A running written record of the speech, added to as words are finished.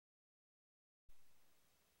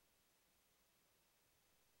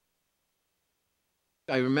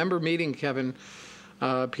I remember meeting Kevin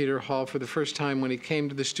Peter Hall for the first time when he came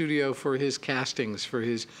to the studio for his castings, for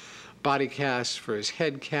his body cast, for his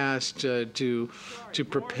head cast, to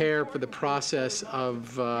prepare for the process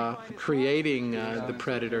of creating the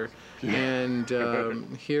Predator.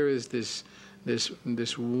 And here is this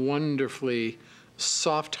wonderfully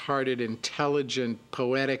soft-hearted, intelligent,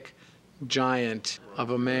 poetic giant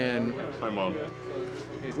of a man. Hi, Mom.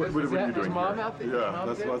 What are you doing here? Yeah,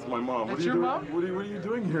 that's my mom. That's your mom? What are you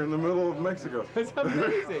doing here in the middle of Mexico? It's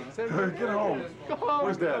amazing. Get home. Go home.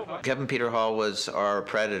 Where's Dad? Kevin Peter Hall was our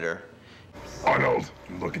Predator. Arnold,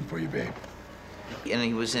 I'm looking for you, babe. And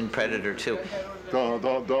he was in Predator too.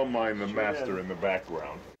 Don't mind the master in the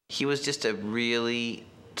background. He was just a really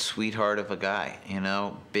sweetheart of a guy, you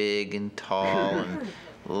know, big and tall and,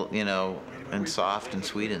 you know, and soft and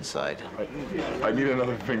sweet inside. I need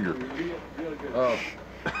another finger. Oh.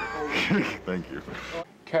 Thank you.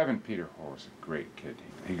 Kevin Peter Hall was a great kid.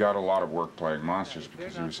 He got a lot of work playing monsters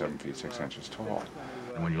because he was 7 feet 6 inches tall.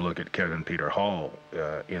 When you look at Kevin Peter Hall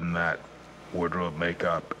in that wardrobe,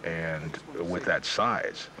 makeup, and with that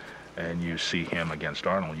size, and you see him against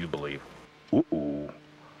Arnold, you believe, ooh,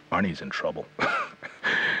 Arnie's in trouble.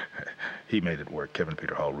 He made it work. Kevin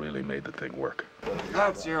Peter Hall really made the thing work.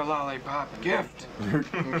 That's your lollipop gift.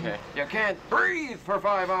 Okay. You can't breathe for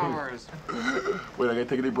 5 hours. Wait, I gotta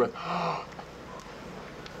take a deep breath. Oh,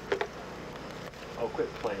 quit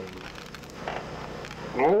playing.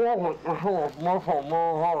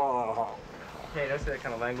 Hey, that's the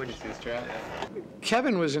kind of language you see, Strat.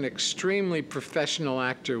 Kevin was an extremely professional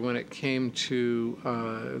actor when it came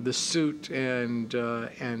to the suit and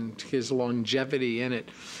his longevity in it.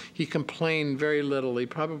 He complained very little. He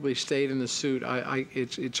probably stayed in the suit.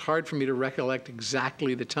 It's hard for me to recollect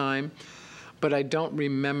exactly the time, but I don't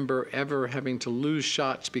remember ever having to lose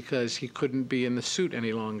shots because he couldn't be in the suit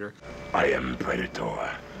any longer. I am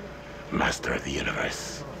Predator, master of the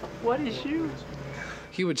universe. What is you?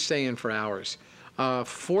 He would stay in for hours.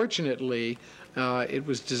 Fortunately, it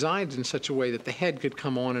was designed in such a way that the head could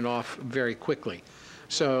come on and off very quickly.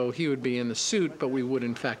 So he would be in the suit, but we would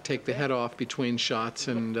in fact take the head off between shots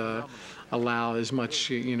and allow as much,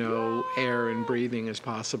 you know, air and breathing as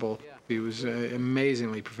possible. He was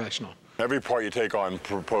amazingly professional. Every part you take on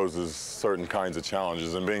proposes certain kinds of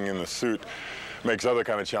challenges, and being in the suit makes other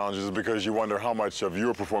kind of challenges because you wonder how much of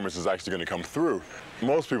your performance is actually going to come through.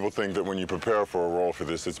 Most people think that when you prepare for a role for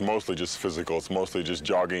this, it's mostly just physical. It's mostly just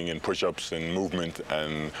jogging and push-ups and movement,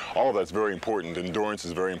 and all of that's very important. Endurance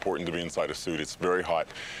is very important to be inside a suit. It's very hot,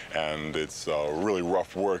 and it's really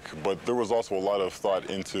rough work. But there was also a lot of thought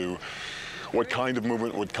into what kind of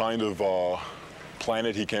movement, what kind of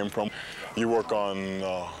planet he came from. You work on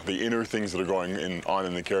the inner things that are going on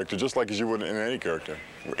in the character, just like as you would in any character,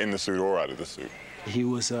 in the suit or out of the suit. He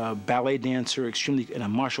was a ballet dancer, and a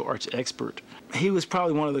martial arts expert. He was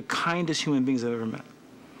probably one of the kindest human beings I've ever met.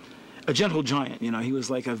 A gentle giant, you know. He was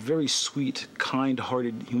like a very sweet,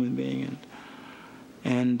 kind-hearted human being,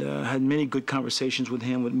 and had many good conversations with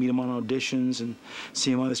him. Would meet him on auditions and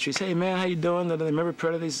see him on the streets. Hey man, how you doing? I remember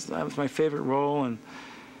Predator. That was my favorite role, and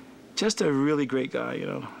just a really great guy, you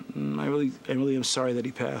know. And I really am sorry that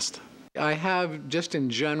he passed. I have, just in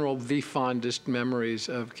general, the fondest memories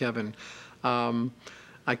of Kevin.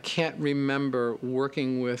 I can't remember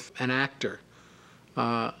working with an actor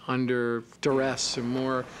under duress or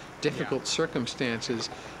more difficult circumstances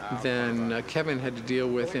than Kevin had to deal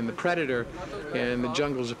with in The Predator in the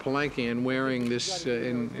jungles of Palenque, and wearing this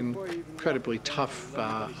incredibly tough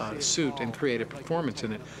suit and create a performance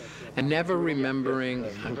in it. And never remembering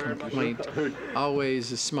a complaint,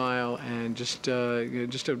 always a smile, and just a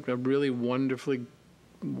really wonderfully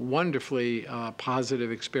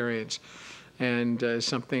positive experience, and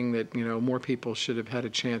something that, you know, more people should have had a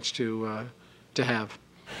chance to have.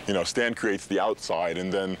 You know, Stan creates the outside, and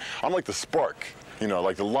then I'm like the spark, you know,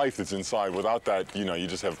 like the life that's inside. Without that, you know, you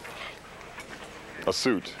just have a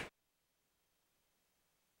suit.